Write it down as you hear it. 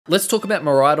Let's talk about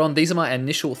Miraidon. These are my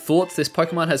initial thoughts. This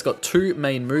Pokemon has got two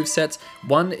main movesets.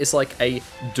 One is like a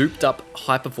duped up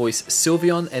Hyper Voice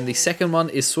Sylveon, and the second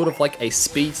one is sort of like a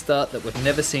speedster that we've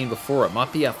never seen before. It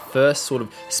might be our first sort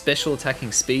of special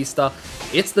attacking speedster.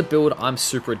 It's the build I'm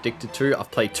super addicted to.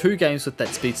 I've played 2 games with that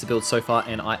speedster build so far,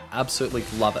 and I absolutely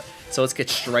love it. So let's get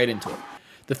straight into it.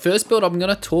 The first build I'm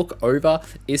going to talk over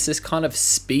is this kind of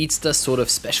speedster, sort of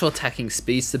special attacking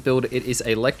speedster build. It is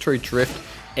Electro Drift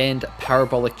and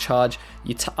Parabolic Charge.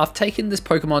 I've taken this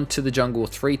Pokemon to the jungle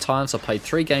 3 times. I've played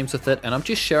 3 games with it, and I'm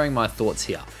just sharing my thoughts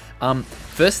here.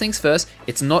 First things first,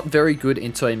 it's not very good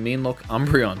into a Meanlock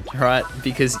Umbreon, right?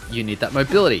 Because you need that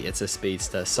mobility. It's a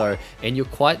speedster, and you're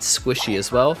quite squishy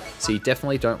as well, so you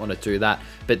definitely don't want to do that.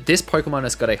 But this Pokemon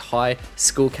has got a high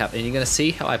skill cap, and you're going to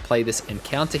see how I play this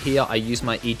encounter here. I use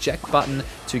my eject button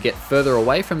to get further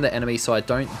away from the enemy so I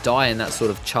don't die in that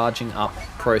sort of charging up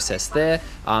process there.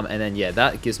 And then yeah,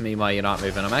 that gives me my Unite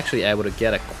move, and I'm actually able to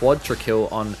get a quadra kill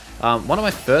on one of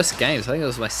my first games. I think it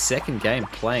was my second game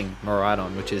playing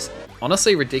Miraidon, which is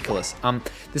honestly ridiculous.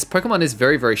 This Pokemon is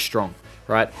very, very strong,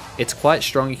 right? It's quite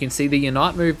strong. You can see the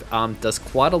Unite move does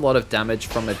quite a lot of damage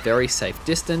from a very safe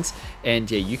distance, and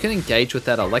yeah, you can engage with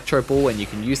that Electro Ball and you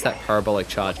can use that Parabolic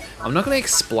Charge. I'm not going to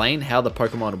explain how the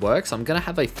Pokemon works. I'm going to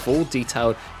have a full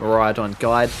detailed Miraidon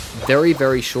guide very,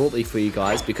 very shortly for you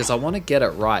guys because I want to get it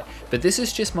right. But this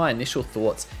is just my initial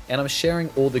thoughts, and I'm sharing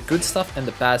all the good stuff and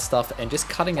the bad stuff and just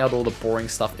cutting out all the boring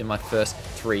stuff in my first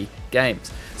 3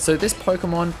 games. So this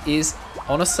Pokemon is,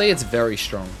 honestly, it's very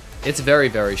strong. It's very,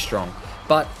 very strong.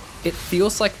 But it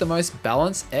feels like the most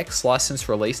balanced X license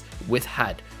release we've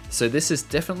had. So this is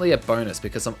definitely a bonus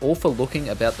because I'm all for looking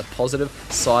about the positive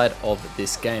side of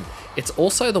this game. It's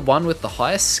also the one with the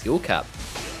highest skill cap.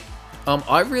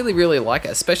 I really, really like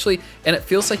it, especially, and it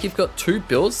feels like you've got 2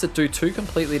 builds that do 2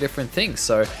 completely different things.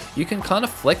 So you can kind of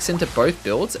flex into both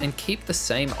builds and keep the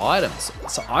same items.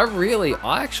 So I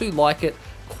actually like it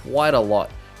quite a lot.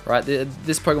 Right,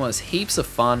 this Pokemon is heaps of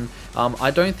fun.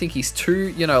 I don't think he's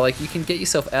too, like you can get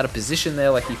yourself out of position there,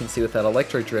 like you can see with that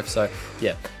Electro Drift. So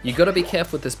yeah, you got to be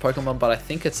careful with this Pokemon, but I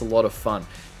think it's a lot of fun.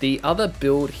 The other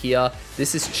build here,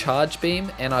 this is Charge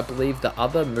Beam, and I believe the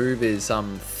other move is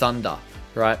Thunder,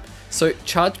 right? So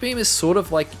Charge Beam is sort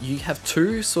of like you have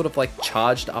 2 sort of like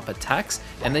charged up attacks,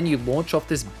 and then you launch off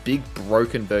this big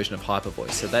broken version of Hyper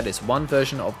Voice. So that is one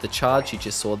version of the charge you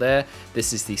just saw there.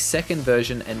 This is the second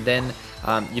version, and then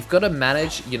you've got to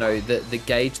manage, the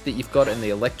gauge that you've got in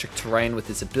the electric terrain with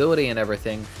its ability and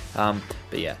everything. But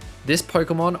yeah, this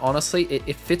Pokemon, honestly,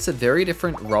 it fits a very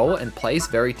different role and plays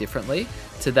very differently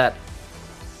to that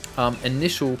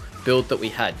initial build that we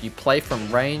had. You play from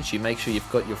range, you make sure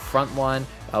you've got your front line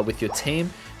with your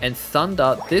team, and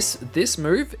Thunder, this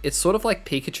move, it's sort of like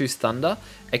Pikachu's Thunder,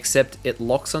 except it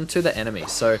locks onto the enemy.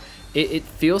 So it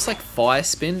feels like Fire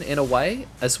Spin in a way,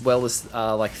 as well as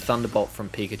like Thunderbolt from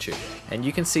Pikachu. And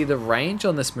you can see the range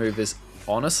on this move is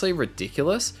honestly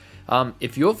ridiculous.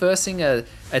 If you're versing a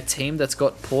team that's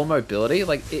got poor mobility,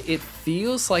 like it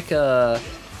feels like a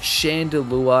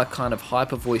Chandelure kind of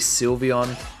Hyper Voice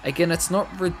Sylveon. Again, it's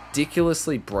not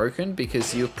ridiculously broken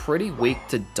because you're pretty weak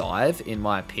to dive, in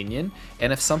my opinion.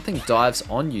 And if something dives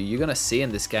on you, you're going to see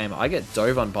in this game, I get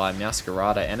dove on by a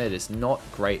Masquerada, and it is not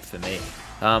great for me.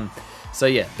 So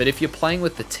yeah, but if you're playing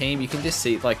with the team, you can just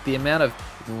see like the amount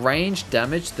of range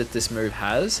damage that this move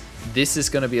has. This is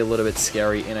going to be a little bit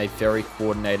scary in a very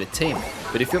coordinated team.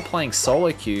 But if you're playing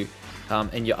solo queue,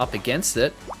 and you're up against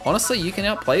it, honestly, you can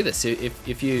outplay this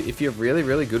if you're really,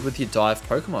 really good with your dive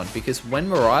Pokemon, because when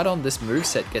Miraidon, this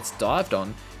moveset, gets dived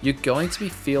on, you're going to be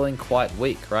feeling quite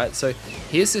weak, right? So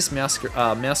here's this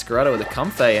Masquerada with a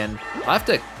Comfey, and I have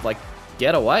to like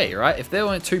get away, right? If there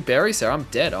weren't 2 berries there, I'm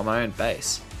dead on my own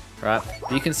base, right?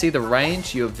 But you can see the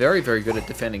range. You're very, very good at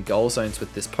defending goal zones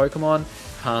with this Pokemon.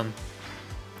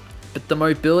 But the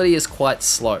mobility is quite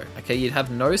slow, okay? You'd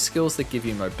have no skills that give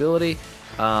you mobility.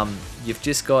 You've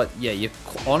just got, yeah, you're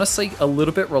honestly a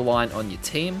little bit reliant on your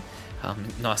team.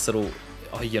 Nice little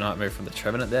Unite move from the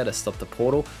Trevenant there to stop the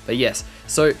portal. But yes,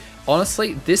 so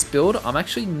honestly, this build, I'm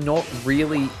actually not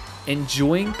really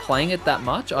enjoying playing it that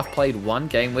much. I've played 1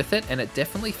 game with it, and it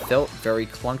definitely felt very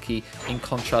clunky in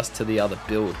contrast to the other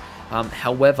build.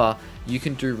 However, you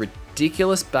can do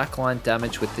ridiculous backline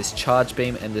damage with this Charge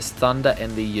Beam and this Thunder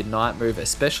and the Unite move,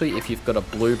 especially if you've got a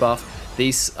blue buff.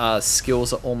 These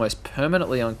skills are almost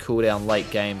permanently on cooldown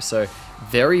late game, so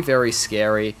very, very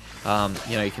scary.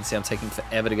 You can see I'm taking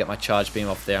forever to get my Charge Beam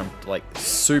off there. I'm like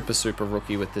super, super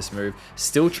rookie with this move.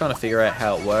 Still trying to figure out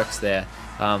how it works there.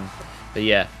 But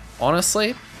yeah,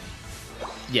 honestly,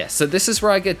 Yeah, so this is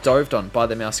where I get doved on by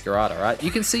the Masquerada, right?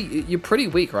 You can see you're pretty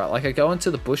weak, right? Like I go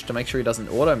into the bush to make sure he doesn't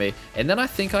auto me, and then I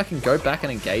think I can go back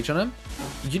and engage on him.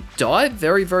 You die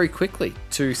very, very quickly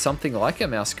to something like a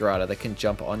Masquerada that can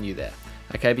jump on you there.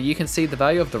 Okay, but you can see the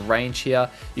value of the range here.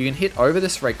 You can hit over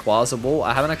this Rayquaza wall.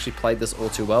 I haven't actually played this all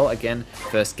too well. Again,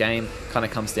 first game kind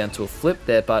of comes down to a flip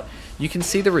there, but you can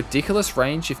see the ridiculous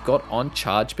range you've got on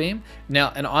Charge Beam.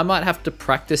 Now, and I might have to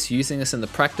practice using this in the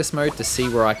practice mode to see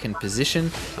where I can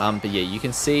position. But yeah, you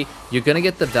can see you're going to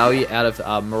get the value out of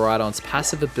Miraidon's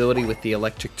passive ability with the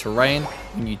electric terrain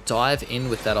when you dive in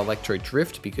with that electro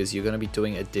drift, because you're going to be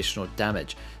doing additional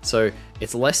damage. So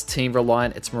it's less team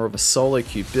reliant, it's more of a solo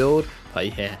queue build.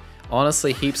 But yeah,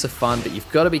 honestly, heaps of fun, but you've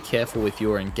got to be careful with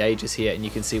your engages here. And you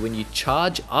can see when you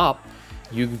charge up,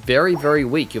 you're very, very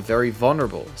weak, you're very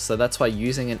vulnerable. So that's why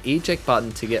using an eject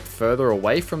button to get further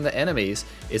away from the enemies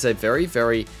is a very,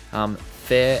 very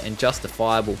fair and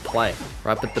justifiable play,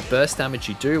 right? But the burst damage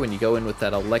you do when you go in with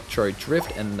that electro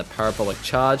drift and the parabolic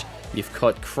charge, you've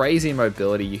got crazy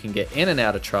mobility, you can get in and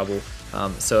out of trouble.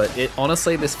 So it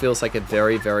honestly, this feels like a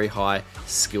very, very high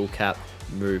skill cap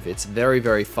move. It's very,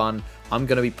 very fun. I'm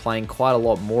going to be playing quite a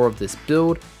lot more of this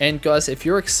build. And guys, if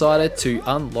you're excited to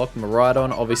unlock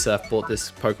Miraidon, obviously I've bought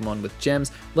this Pokemon with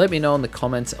gems, let me know in the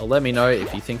comments, or let me know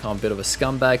if you think I'm a bit of a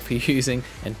scumbag for using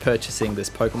and purchasing this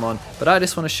Pokemon. But I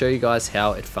just want to show you guys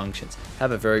how it functions.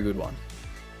 Have a very good one.